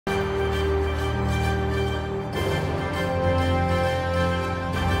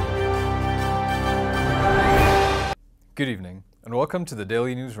Good evening, and welcome to the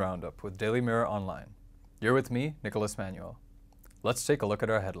Daily News Roundup with Daily Mirror Online. You're with me, Nicholas Manuel. Let's take a look at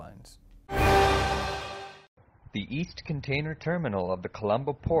our headlines. The East Container Terminal of the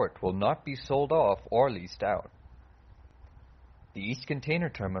Colombo Port will not be sold off or leased out. The East Container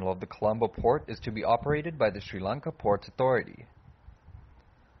Terminal of the Colombo Port is to be operated by the Sri Lanka Ports Authority.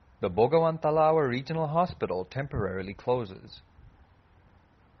 The Bogawantalawa Regional Hospital temporarily closes.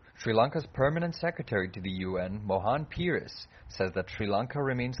 Sri Lanka's Permanent Secretary to the UN, Mohan Peiris, says that Sri Lanka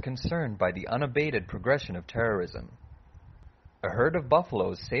remains concerned by the unabated progression of terrorism. A herd of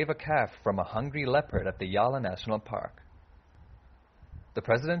buffaloes save a calf from a hungry leopard at the Yala National Park. The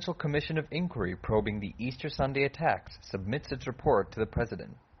Presidential Commission of Inquiry probing the Easter Sunday attacks submits its report to the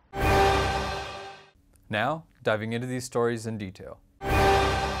President. Now, diving into these stories in detail.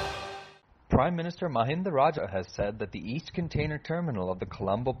 Prime Minister Mahinda Raja has said that the East Container Terminal of the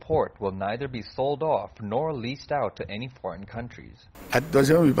Colombo Port will neither be sold off nor leased out to any foreign countries.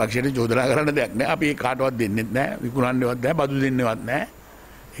 අත්වශයෙන්ම විපක්ෂයට චෝදනා කරන්න දෙයක් නෑ. අපි ඒ කාටවත් දෙන්නෙත් නෑ. විකුණන්නේවත් නෑ. බදු දෙන්නේවත් නෑ.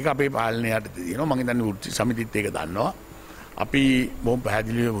 ඒක අපේ පාලනය යටතේ තියෙනවා. මම හිතන්නේ වෘත්ති සමිතිත් ඒක දන්නවා. අපි බොහොම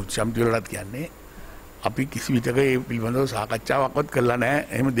පැහැදිලිව වෘත්ති සමිතිය වලටත් කියන්නේ අපි කිසි විටක ඒ පිළිබඳව සාකච්ඡාවක්වත් කරලා නෑ.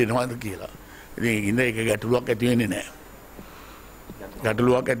 එහෙම දෙනවද කියලා. ඉතින් ඒකින්ද ඒක ගැටලුවක් ඇති වෙන්නේ නෑ.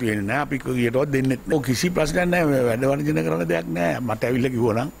 ගැටලුවක් ඇති වෙන්නේ නෑ. අපි කීයටවත් දෙන්නෙත් නෑ. කිසි ප්‍රශ්නයක් නෑ. වැඩ වර්ජන කරන්න දෙයක් නෑ. මට ඇවිල්ලා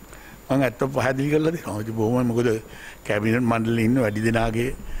කිව්වනම් මම ඇත්ත පැහැදිලි කරලා දෙනවා. ඉතින් බොහොම මොකද කැබිනට් මණ්ඩලයේ ඉන්න වැඩි දෙනාගේ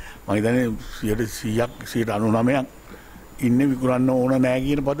මම හිතන්නේ 100ක් 99ක් ඉන්නේ විකුණන්න ඕන නෑ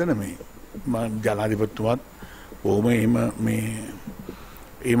කියන පදනමේ. මම ජනාධිපතිතුමාත් බොහොම එහෙම මේ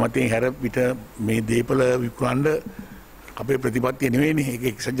ඒ මතෙන් හැර පිට මේ දීපල විකුණන්න අපේ ප්‍රතිපත්තිය නෙවෙයිනේ. ඒක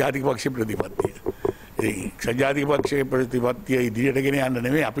එක්සත් ජාතික පක්ෂයේ ප්‍රතිපත්තිය. ඒ එක්සත් ජාතික පක්ෂයේ ප්‍රතිපත්තිය ඉදිරියට ගෙන යන්න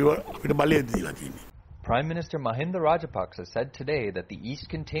නෙවෙයි අපිට බලය දීලා තියෙන්නේ. Prime Minister Mahinda Rajapaksa said today that the East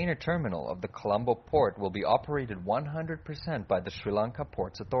Container Terminal of the Colombo Port will be operated 100% by the Sri Lanka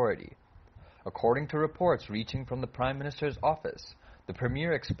Ports Authority. According to reports reaching from the Prime Minister's office, the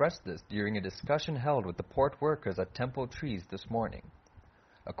Premier expressed this during a discussion held with the port workers at Temple Trees this morning.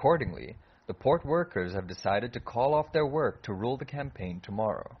 Accordingly, the port workers have decided to call off their work to rule the campaign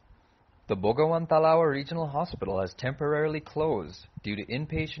tomorrow. The Bogawantalawa Regional Hospital has temporarily closed due to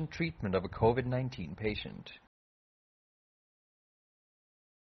inpatient treatment of a COVID-19 patient.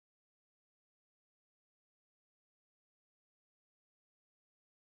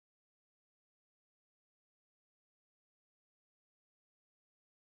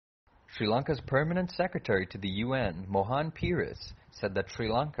 Sri Lanka's Permanent Secretary to the UN, Mohan Peiris, said that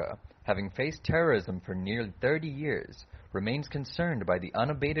Sri Lanka, having faced terrorism for nearly 30 years, remains concerned by the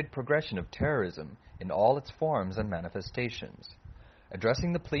unabated progression of terrorism in all its forms and manifestations.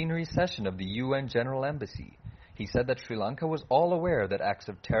 Addressing the plenary session of the UN General Embassy, he said that Sri Lanka was all aware that acts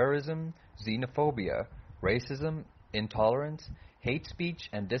of terrorism, xenophobia, racism, intolerance, hate speech,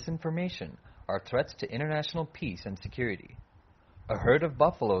 and disinformation are threats to international peace and security. A herd of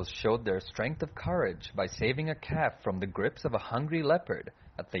buffaloes showed their strength of courage by saving a calf from the grips of a hungry leopard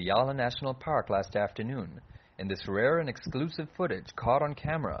at the Yala National Park last afternoon, in this rare and exclusive footage caught on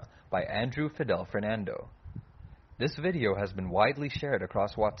camera by Andrew Fidel Fernando. This video has been widely shared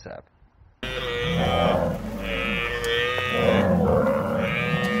across WhatsApp.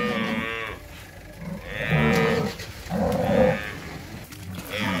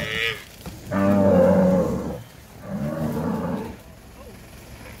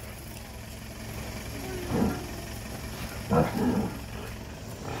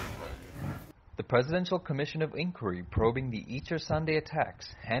 The Presidential Commission of Inquiry probing the Easter Sunday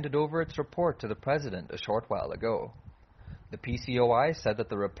attacks handed over its report to the President a short while ago. The PCOI said that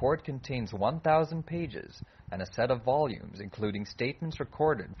the report contains 1,000 pages and a set of volumes including statements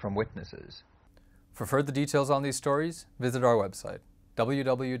recorded from witnesses. For further details on these stories, visit our website,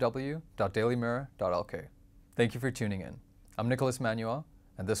 www.dailymirror.lk. Thank you for tuning in. I'm Nicholas Manuel,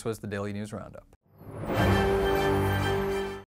 and this was the Daily News Roundup.